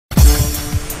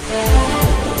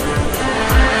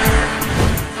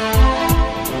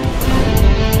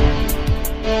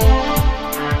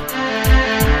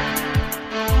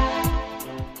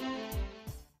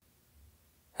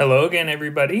Hello again,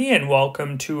 everybody, and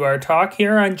welcome to our talk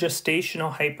here on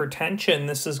gestational hypertension.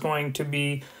 This is going to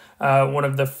be one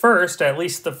of the first, at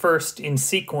least the first in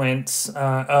sequence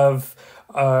of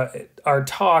our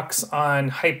talks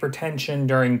on hypertension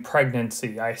during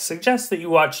pregnancy. I suggest that you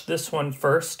watch this one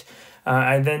first.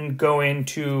 I then go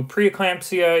into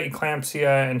preeclampsia,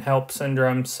 eclampsia, and HELP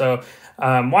syndrome. So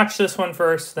watch this one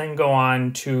first, then go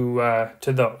on to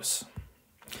those.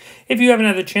 If you haven't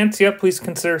had the chance yet, please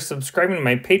consider subscribing to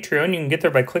my Patreon. You can get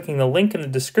there by clicking the link in the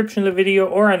description of the video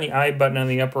or on the I button on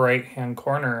the upper right-hand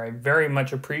corner. I very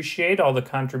much appreciate all the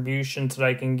contributions that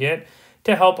I can get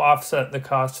to help offset the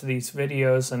cost of these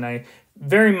videos, and I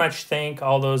very much thank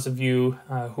all those of you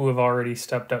who have already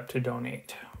stepped up to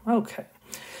donate. Okay.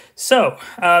 So,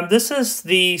 this is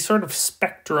the sort of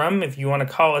spectrum, if you want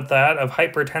to call it that, of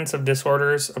hypertensive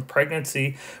disorders of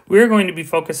pregnancy. We're going to be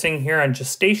focusing here on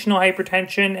gestational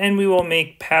hypertension, and we will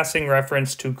make passing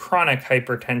reference to chronic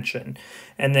hypertension.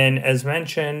 And then, as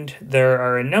mentioned, there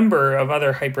are a number of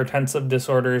other hypertensive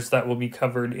disorders that will be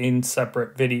covered in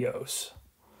separate videos.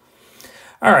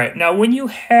 All right, now when you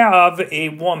have a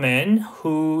woman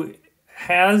who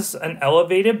has an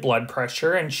elevated blood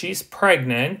pressure and she's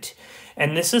pregnant,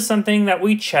 and this is something that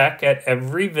we check at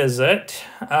every visit,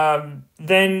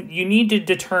 then you need to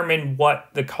determine what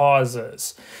the cause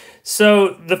is.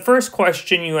 So the first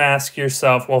question you ask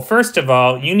yourself, well, first of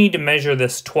all, you need to measure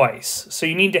this twice. So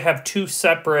you need to have two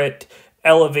separate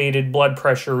elevated blood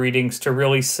pressure readings to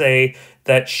really say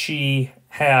that she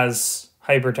has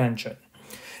hypertension.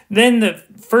 Then the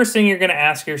first thing you're going to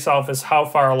ask yourself is, how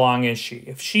far along is she?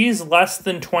 If she's less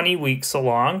than 20 weeks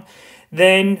along,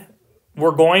 then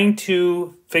we're going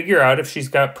to figure out if she's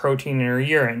got protein in her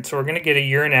urine. So we're going to get a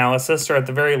urinalysis, or at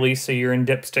the very least a urine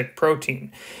dipstick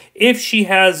protein. If she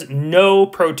has no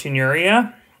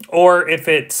proteinuria, or if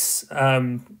it's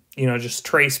just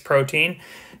trace protein,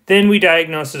 then we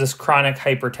diagnose it as chronic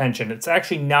hypertension. It's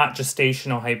actually not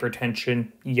gestational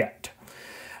hypertension yet.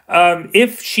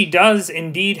 If she does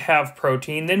indeed have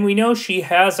protein, then we know she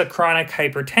has a chronic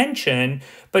hypertension,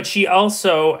 but she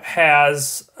also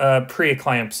has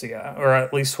preeclampsia, or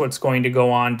at least what's going to go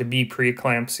on to be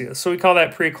preeclampsia. So we call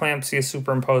that preeclampsia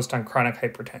superimposed on chronic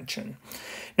hypertension.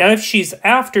 Now, if she's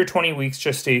after 20 weeks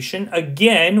gestation,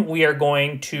 again, we are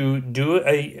going to do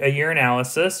a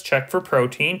urinalysis, check for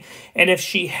protein, and if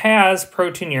she has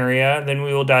proteinuria, then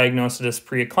we will diagnose it as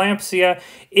preeclampsia.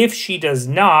 If she does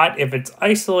not, if it's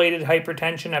isolated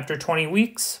hypertension after 20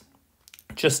 weeks,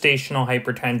 gestational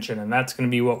hypertension, and that's going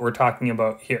to be what we're talking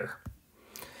about here.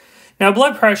 Now,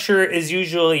 blood pressure is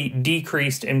usually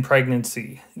decreased in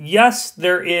pregnancy. Yes,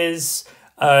 there is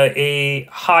a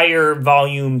higher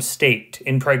volume state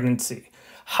in pregnancy.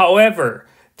 However,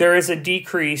 there is a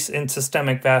decrease in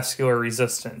systemic vascular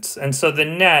resistance, and so the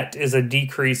net is a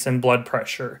decrease in blood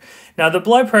pressure. Now, the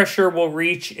blood pressure will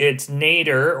reach its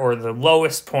nadir, or the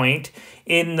lowest point,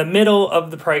 in the middle of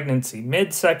the pregnancy,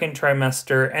 mid-second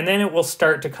trimester, and then it will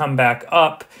start to come back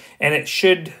up, and it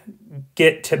should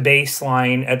get to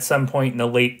baseline at some point in the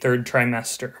late third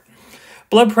trimester.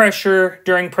 Blood pressure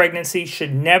during pregnancy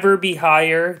should never be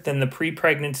higher than the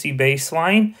pre-pregnancy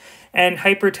baseline, and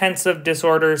hypertensive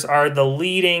disorders are the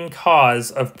leading cause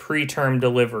of preterm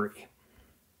delivery.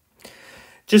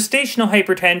 Gestational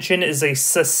hypertension is a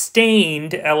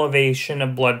sustained elevation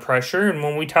of blood pressure, and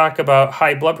when we talk about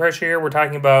high blood pressure here, we're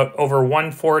talking about over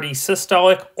 140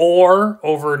 systolic or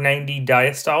over 90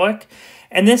 diastolic,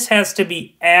 and this has to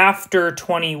be after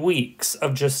 20 weeks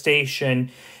of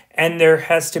gestation, and there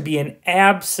has to be an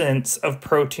absence of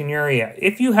proteinuria.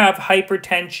 If you have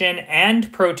hypertension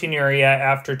and proteinuria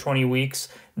after 20 weeks,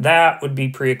 that would be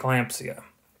preeclampsia.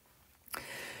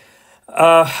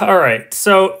 All right,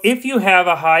 so if you have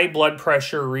a high blood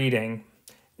pressure reading,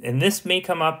 and this may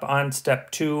come up on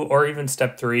step 2 or even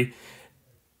step 3,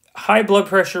 high blood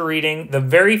pressure reading, the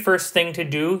very first thing to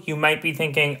do, you might be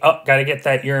thinking, oh, got to get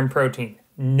that urine protein.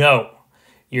 No.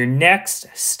 Your next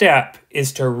step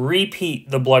is to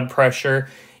repeat the blood pressure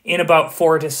in about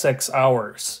 4 to 6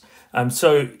 hours.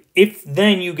 So if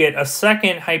then you get a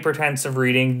second hypertensive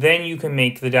reading, then you can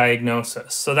make the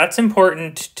diagnosis. So that's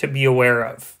important to be aware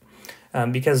of,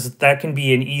 because that can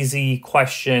be an easy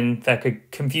question that could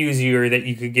confuse you or that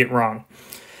you could get wrong.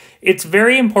 It's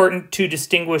very important to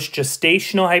distinguish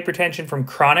gestational hypertension from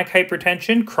chronic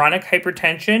hypertension. Chronic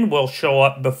hypertension will show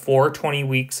up before 20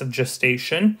 weeks of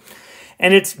gestation.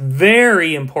 And it's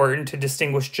very important to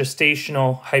distinguish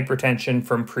gestational hypertension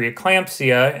from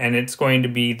preeclampsia, and it's going to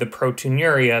be the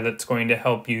proteinuria that's going to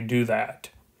help you do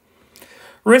that.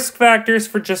 Risk factors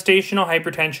for gestational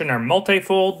hypertension are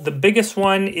multifold. The biggest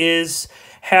one is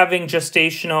having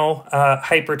gestational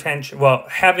hypertension, well,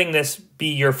 having this be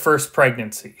your first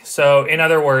pregnancy. So in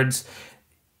other words,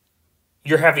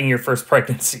 you're having your first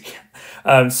pregnancy.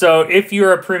 So if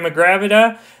you're a prima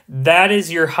gravida, that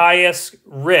is your highest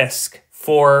risk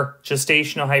for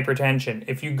gestational hypertension.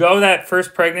 If you go that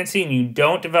first pregnancy and you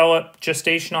don't develop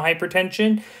gestational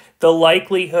hypertension, the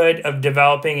likelihood of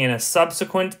developing in a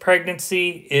subsequent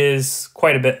pregnancy is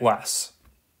quite a bit less.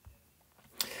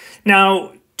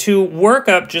 Now, to work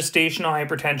up gestational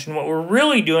hypertension, what we're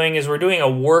really doing is we're doing a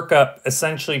workup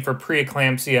essentially for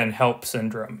preeclampsia and HELLP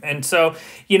syndrome. And so,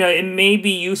 you know, it may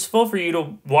be useful for you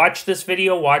to watch this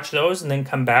video, watch those, and then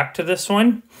come back to this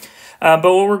one. But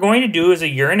what we're going to do is a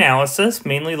urinalysis,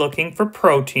 mainly looking for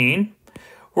protein.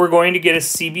 We're going to get a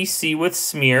CBC with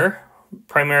smear,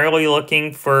 primarily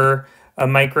looking for a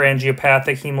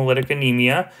microangiopathic hemolytic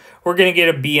anemia. We're going to get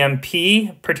a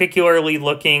BMP, particularly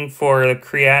looking for the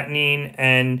creatinine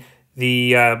and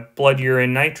the blood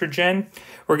urine nitrogen.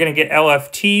 We're going to get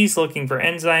LFTs, looking for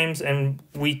enzymes, and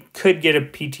we could get a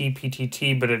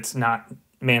PT-PTT, but it's not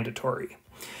mandatory.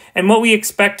 And what we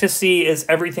expect to see is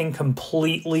everything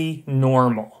completely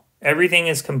normal. Everything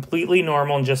is completely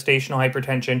normal in gestational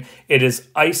hypertension. It is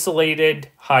isolated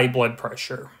high blood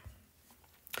pressure.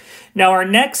 Now, our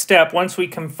next step, once we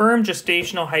confirm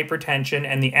gestational hypertension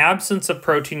and the absence of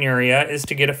proteinuria, is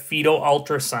to get a fetal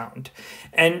ultrasound.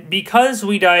 And because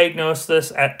we diagnose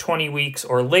this at 20 weeks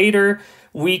or later,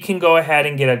 we can go ahead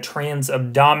and get a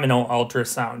transabdominal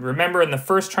ultrasound. Remember, in the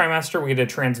first trimester, we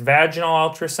get a transvaginal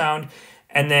ultrasound,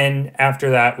 and then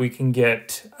after that, we can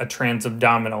get a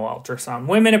transabdominal ultrasound.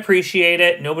 Women appreciate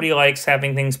it. Nobody likes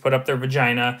having things put up their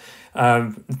vagina.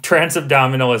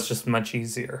 Transabdominal is just much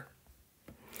easier.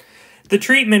 The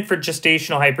treatment for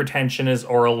gestational hypertension is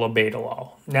oral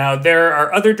labetalol. Now, there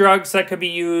are other drugs that could be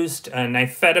used,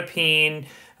 nifedipine,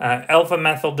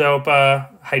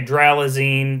 alpha-methyl-dopa,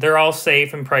 hydralazine. They're all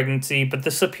safe in pregnancy, but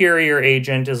the superior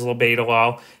agent is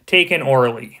labetalol, taken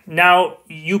orally. Now,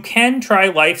 you can try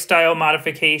lifestyle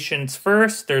modifications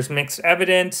first. There's mixed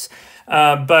evidence,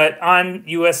 but on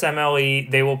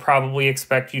USMLE, they will probably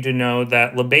expect you to know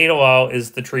that labetalol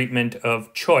is the treatment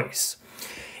of choice.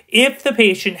 If the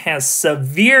patient has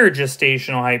severe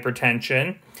gestational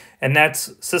hypertension, and that's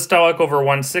systolic over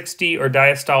 160 or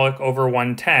diastolic over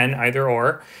 110, either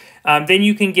or, then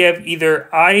you can give either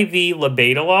IV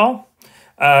labetalol,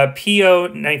 PO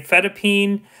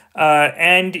nifedipine,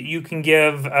 and you can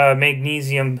give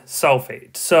magnesium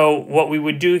sulfate. So what we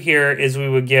would do here is we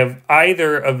would give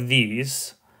either of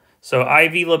these, so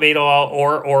IV labetalol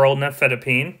or oral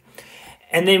nifedipine,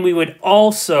 and then we would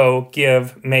also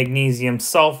give magnesium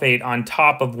sulfate on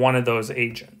top of one of those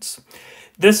agents.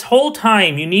 This whole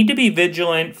time, you need to be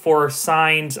vigilant for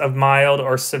signs of mild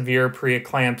or severe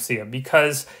preeclampsia,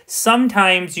 because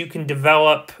sometimes you can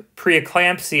develop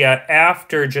preeclampsia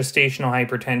after gestational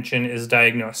hypertension is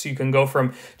diagnosed. So you can go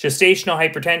from gestational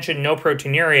hypertension, no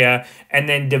proteinuria, and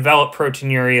then develop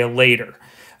proteinuria later.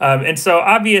 And so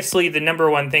obviously the number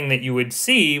one thing that you would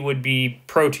see would be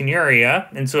proteinuria.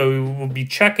 And so we will be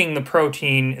checking the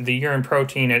protein, the urine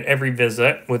protein at every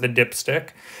visit with a dipstick.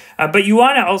 But you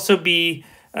want to also be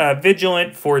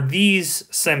vigilant for these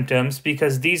symptoms,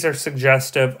 because these are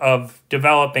suggestive of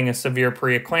developing a severe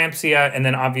preeclampsia. And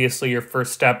then obviously your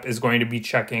first step is going to be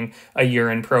checking a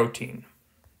urine protein.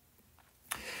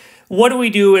 What do we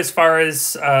do as far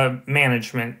as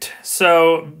management?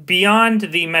 So beyond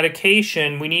the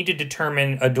medication, we need to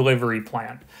determine a delivery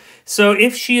plan. So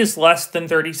if she is less than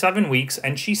 37 weeks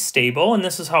and she's stable, and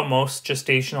this is how most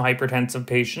gestational hypertensive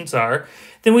patients are,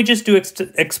 then we just do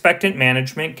expectant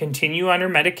management, continue on her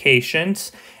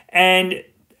medications, and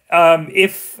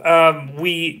if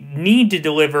we need to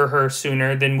deliver her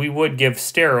sooner, then we would give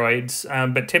steroids,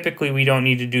 but typically we don't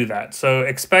need to do that. So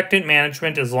expectant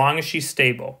management as long as she's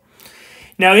stable.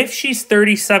 Now, if she's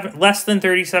less than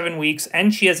 37 weeks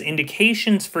and she has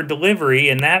indications for delivery,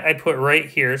 and that I put right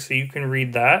here so you can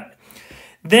read that,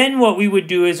 then what we would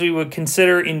do is we would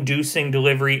consider inducing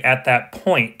delivery at that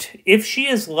point. If she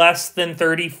is less than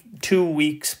 32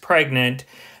 weeks pregnant,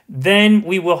 then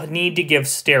we will need to give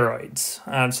steroids.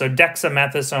 So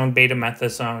dexamethasone,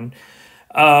 betamethasone.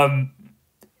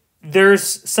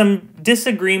 There's some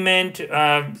disagreement,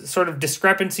 sort of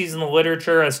discrepancies in the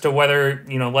literature as to whether,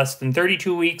 less than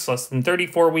 32 weeks, less than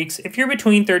 34 weeks. If you're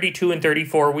between 32 and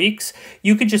 34 weeks,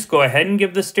 you could just go ahead and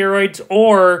give the steroids,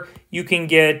 or you can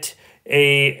get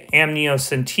a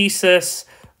amniocentesis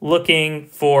looking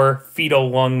for fetal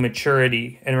lung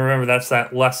maturity. And remember, that's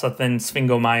that lecithin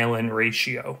sphingomyelin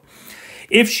ratio.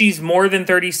 If she's more than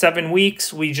 37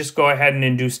 weeks, we just go ahead and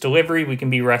induce delivery. We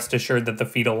can be rest assured that the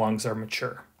fetal lungs are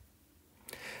mature.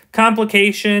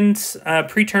 Complications,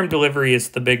 preterm delivery is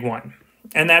the big one.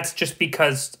 And that's just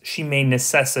because she may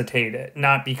necessitate it,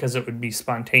 not because it would be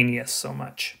spontaneous so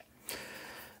much.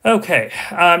 Okay,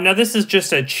 now this is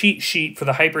just a cheat sheet for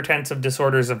the hypertensive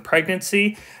disorders of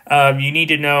pregnancy. You need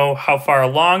to know how far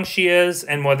along she is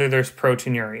and whether there's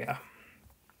proteinuria.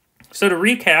 So to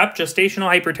recap, gestational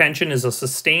hypertension is a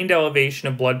sustained elevation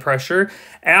of blood pressure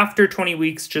after 20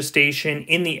 weeks gestation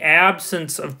in the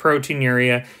absence of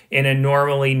proteinuria in a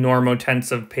normally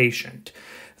normotensive patient.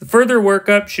 The further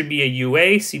workup should be a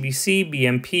UA, CBC,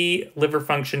 BMP, liver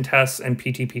function tests, and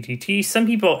PT-PTT. Some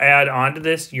people add onto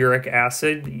this uric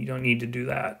acid. You don't need to do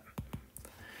that.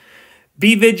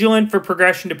 Be vigilant for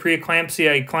progression to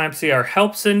preeclampsia, eclampsia, or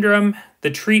HELP syndrome.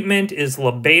 The treatment is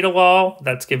labetalol.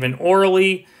 That's given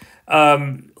orally.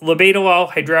 Labetalol,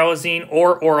 hydralazine,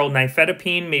 or oral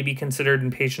nifedipine may be considered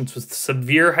in patients with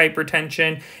severe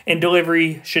hypertension, and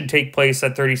delivery should take place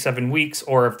at 37 weeks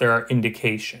or if there are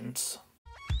indications.